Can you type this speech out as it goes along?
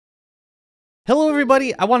Hello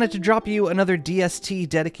everybody, I wanted to drop you another DST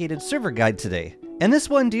dedicated server guide today. And this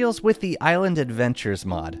one deals with the Island Adventures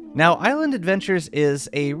mod. Now, Island Adventures is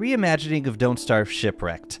a reimagining of Don't Starve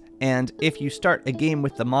Shipwrecked. And if you start a game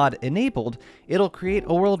with the mod enabled, it'll create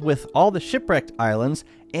a world with all the shipwrecked islands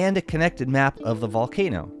and a connected map of the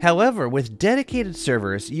volcano. However, with dedicated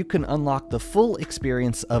servers, you can unlock the full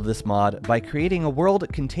experience of this mod by creating a world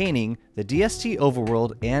containing the DST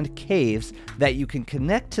overworld and caves that you can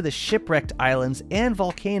connect to the shipwrecked islands and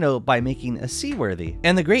volcano by making a seaworthy.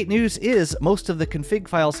 And the great news is most of the config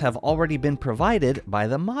files have already been provided by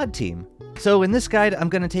the mod team. So in this guide, I'm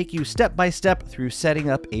going to take you step by step through setting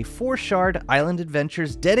up a 4-shard Island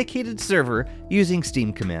Adventures dedicated server using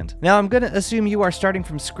Steam command. Now I'm going to assume you are starting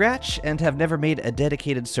from scratch and have never made a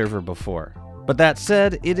dedicated server before. But that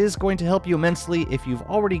said, it is going to help you immensely if you've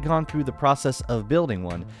already gone through the process of building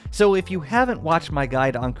one. So if you haven't watched my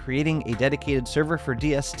guide on creating a dedicated server for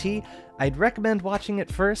DST, I'd recommend watching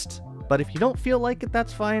it first. But if you don't feel like it,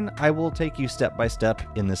 that's fine. I will take you step by step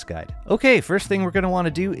in this guide. Okay, first thing we're going to want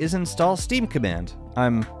to do is install Steam command.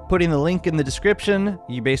 I'm putting the link in the description.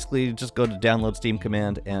 You basically just go to download Steam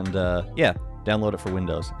command and yeah, download it for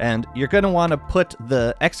Windows. And you're going to want to put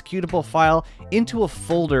the executable file into a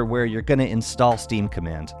folder where you're going to install Steam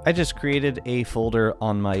command. I just created a folder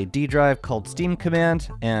on my D drive called Steam command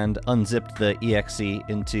and unzipped the exe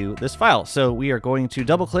into this file. So we are going to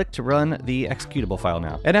double click to run the executable file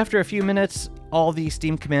now. And after a few minutes, all the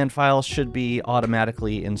Steam command files should be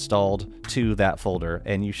automatically installed to that folder.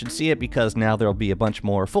 And you should see it because now there'll be a bunch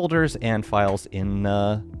more folders and files in,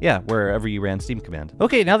 yeah, wherever you ran Steam command.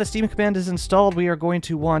 Okay, now that Steam command is installed, we are going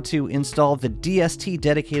to want to install the DST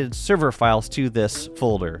dedicated server files to this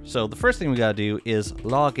folder. So the first thing we gotta do is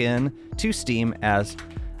log in to Steam as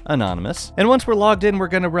anonymous. And once we're logged in, we're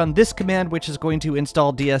going to run this command, which is going to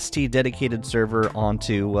install DST dedicated server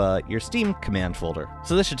onto your Steam command folder.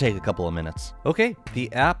 So this should take a couple of minutes. Okay,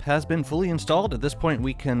 the app has been fully installed. At this point,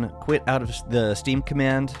 we can quit out of the Steam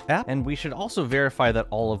command app, and we should also verify that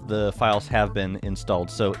all of the files have been installed.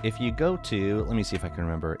 So if you go to, let me see if I can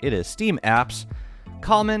remember, it is Steam apps,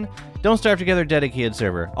 common, Don't Starve Together dedicated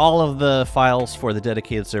server. All of the files for the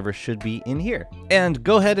dedicated server should be in here. And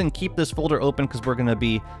go ahead and keep this folder open because we're going to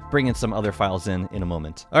be bringing some other files in a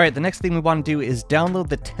moment. All right, the next thing we want to do is download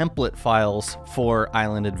the template files for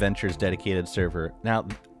Island Adventures dedicated server. Now,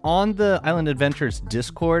 on the Island Adventures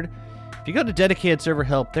Discord, if you go to dedicated server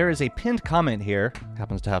help, there is a pinned comment here,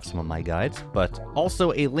 happens to have some of my guides, but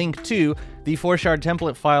also a link to the 4-shard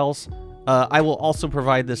template files. I will also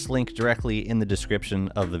provide this link directly in the description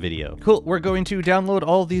of the video. Cool, we're going to download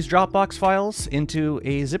all of these Dropbox files into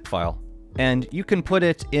a zip file. And you can put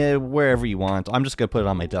it in wherever you want. I'm just gonna put it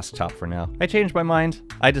on my desktop for now. I changed my mind.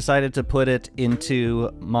 I decided to put it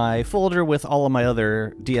into my folder with all of my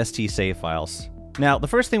other DST save files. Now, the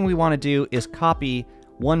first thing we wanna do is copy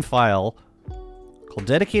one file called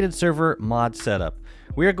dedicated server mod setup.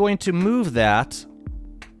 We are going to move that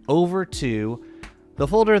over to the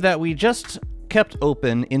folder that we just kept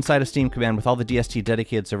open inside of Steam command with all the DST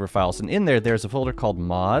dedicated server files. And in there, there's a folder called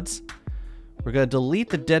mods. We're going to delete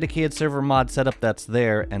the dedicated server mod setup that's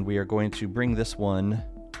there, and we are going to bring this one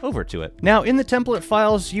over to it. Now, in the template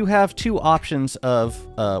files, you have two options of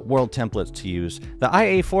world templates to use. The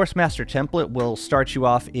IA Forest Master template will start you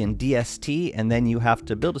off in DST, and then you have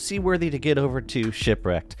to build a seaworthy to get over to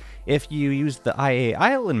Shipwrecked. If you use the IA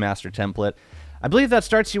Island Master template, I believe that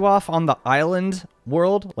starts you off on the island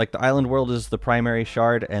world, like the island world is the primary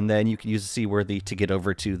shard, and then you can use the seaworthy to get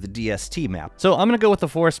over to the DST map. So I'm going to go with the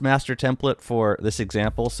Forest Master template for this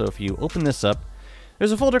example. So if you open this up,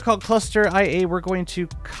 there's a folder called Cluster IA. We're going to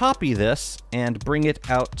copy this and bring it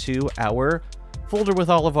out to our folder with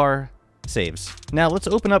all of our saves. Now let's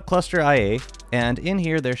open up Cluster IA, and in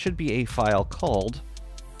here there should be a file called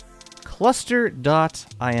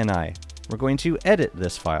cluster.ini. We're going to edit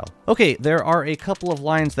this file. Okay, there are a couple of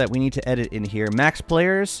lines that we need to edit in here. Max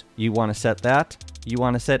players, you want to set that. You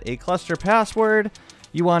want to set a cluster password.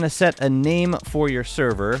 You want to set a name for your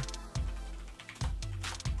server.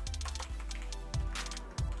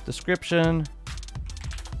 Description.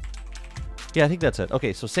 Yeah, I think that's it.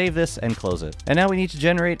 Okay, so save this and close it. And now we need to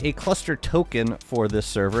generate a cluster token for this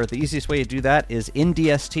server. The easiest way to do that is in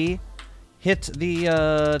DST. Hit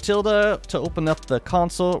the tilde to open up the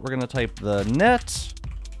console. We're going to type the net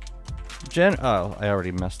oh, I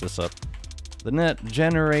already messed this up. The net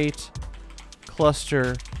generate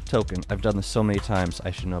cluster token. I've done this so many times, I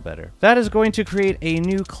should know better. That is going to create a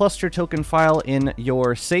new cluster token file in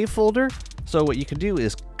your save folder. So what you can do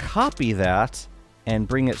is copy that and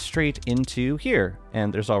bring it straight into here.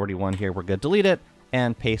 And there's already one here. We're going to delete it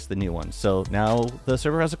and paste the new one. So now the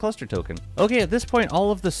server has a cluster token. Okay, at this point,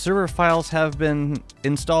 all of the server files have been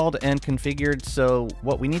installed and configured. So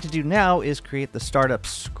what we need to do now is create the startup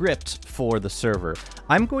script for the server.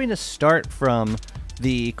 I'm going to start from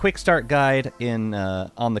the quick start guide in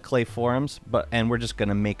on the Clay forums, and we're just going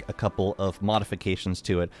to make a couple of modifications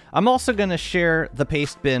to it. I'm also going to share the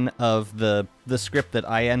paste bin of the script that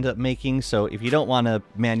I end up making, so if you don't want to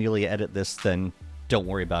manually edit this, then don't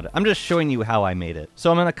worry about it. I'm just showing you how I made it. So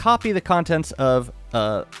I'm going to copy the contents of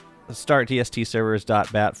start DST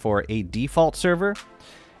servers.bat for a default server,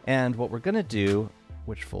 and what we're going to do,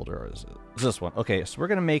 which folder is it? Is this one? Okay, so we're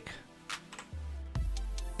going to make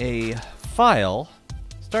a file.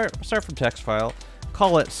 Start from text file,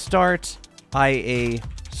 call it start ia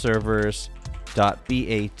servers.bat.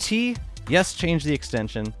 Yes, change the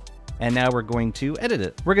extension, and now we're going to edit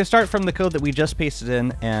it. We're going to start from the code that we just pasted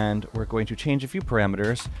in, and we're going to change a few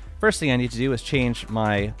parameters. First thing I need to do is change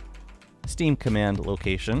my Steam command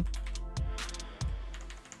location.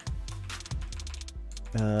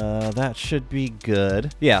 That should be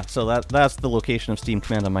good. Yeah, so that's the location of Steam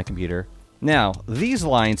command on my computer. Now, these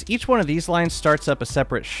lines, each one of these lines starts up a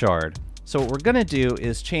separate shard. So what we're going to do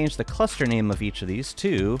is change the cluster name of each of these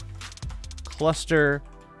to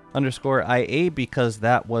cluster_ia, because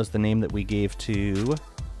that was the name that we gave to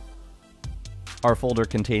our folder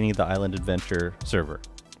containing the Island Adventure server,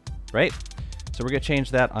 right? So we're going to change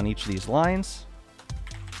that on each of these lines.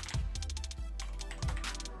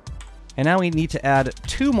 And now we need to add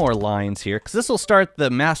 2 more lines here, because this will start the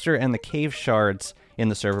master and the cave shards in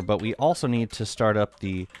the server, but we also need to start up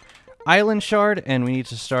the island shard, and we need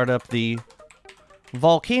to start up the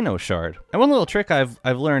volcano shard. And one little trick I've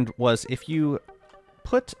learned was if you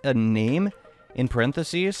put a name in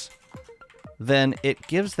parentheses, then it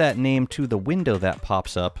gives that name to the window that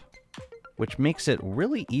pops up, which makes it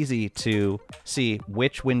really easy to see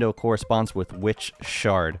which window corresponds with which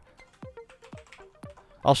shard.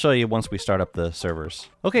 I'll show you once we start up the servers.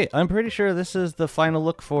 Okay, I'm pretty sure this is the final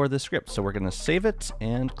look for the script, so we're going to save it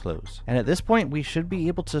and close. And at this point, we should be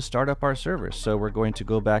able to start up our servers. So we're going to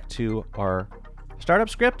go back to our startup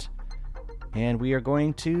script, and we are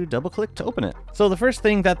going to double-click to open it. So the first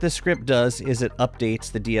thing that this script does is it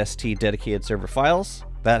updates the DST dedicated server files.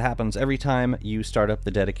 That happens every time you start up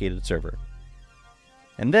the dedicated server.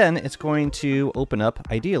 And then it's going to open up,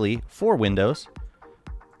 ideally, 4 windows.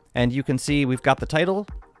 And you can see we've got the title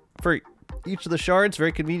for each of the shards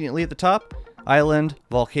very conveniently at the top: Island,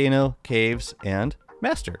 Volcano, Caves, and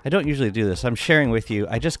Master. I don't usually do this. I'm sharing with you.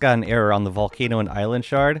 I just got an error on the Volcano and Island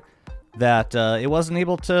shard that it wasn't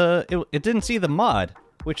able to... It didn't see the mod,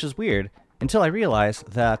 which is weird, until I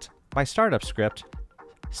realized that my startup script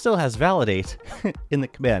still has validate in the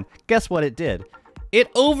command. Guess what it did?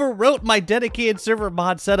 It overwrote my dedicated server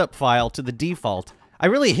mod setup file to the default. I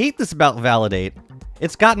really hate this about validate.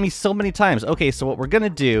 It's gotten me so many times. Okay, so what we're going to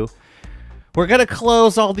do, we're going to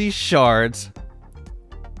close all these shards.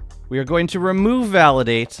 We are going to remove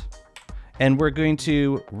validate, and we're going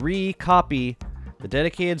to recopy the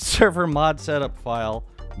dedicated server mod setup file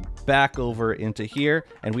back over into here,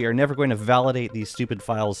 and we are never going to validate these stupid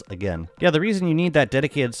files again. Yeah, the reason you need that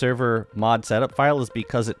dedicated server mod setup file is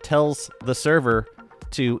because it tells the server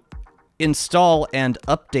to install and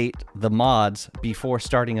update the mods before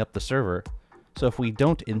starting up the server. So if we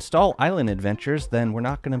don't install Island Adventures, then we're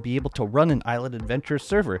not going to be able to run an Island Adventures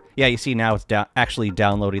server. Yeah, you see now it's actually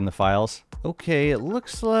downloading the files. Okay, it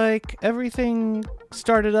looks like everything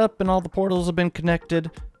started up and all the portals have been connected.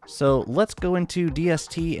 So let's go into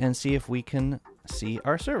DST and see if we can see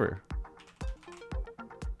our server.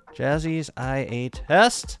 Jazzy's IA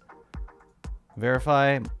test.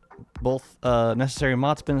 Verify both necessary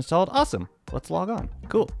mods been installed. Awesome. Let's log on.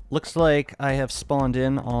 Cool. Looks like I have spawned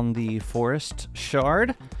in on the forest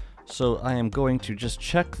shard. So I am going to just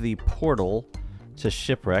check the portal to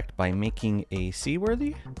Shipwrecked by making a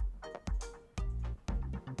seaworthy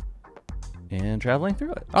and traveling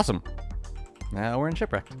through it. Awesome. Now we're in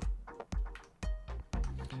Shipwrecked.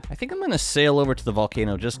 I think I'm going to sail over to the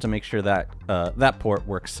volcano just to make sure that that port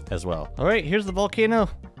works as well. All right, here's the volcano.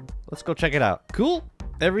 Let's go check it out. Cool.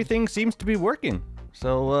 Everything seems to be working.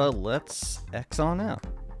 So let's X on out.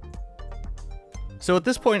 So at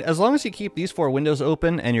this point, as long as you keep these 4 windows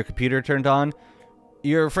open and your computer turned on,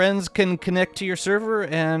 your friends can connect to your server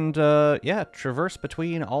and yeah, traverse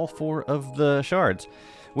between all 4 of the shards.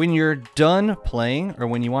 When you're done playing, or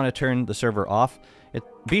when you want to turn the server off,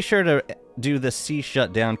 be sure to do the C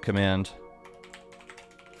shutdown command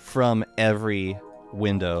from every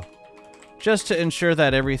window, just to ensure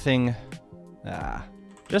that everything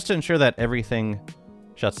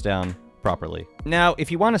shuts down properly. Now,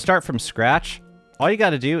 if you want to start from scratch, all you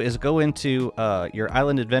got to do is go into your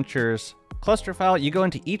Island Adventures cluster file. You go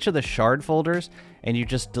into each of the shard folders, and you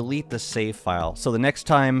just delete the save file. So the next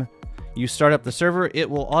time you start up the server, it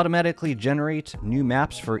will automatically generate new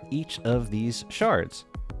maps for each of these shards.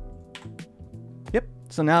 Yep,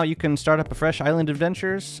 so now you can start up a fresh Island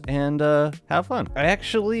Adventures and have fun. I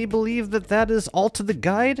actually believe that that is all to the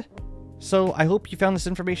guide. So I hope you found this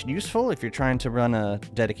information useful if you're trying to run a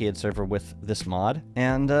dedicated server with this mod.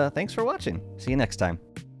 And thanks for watching. See you next time.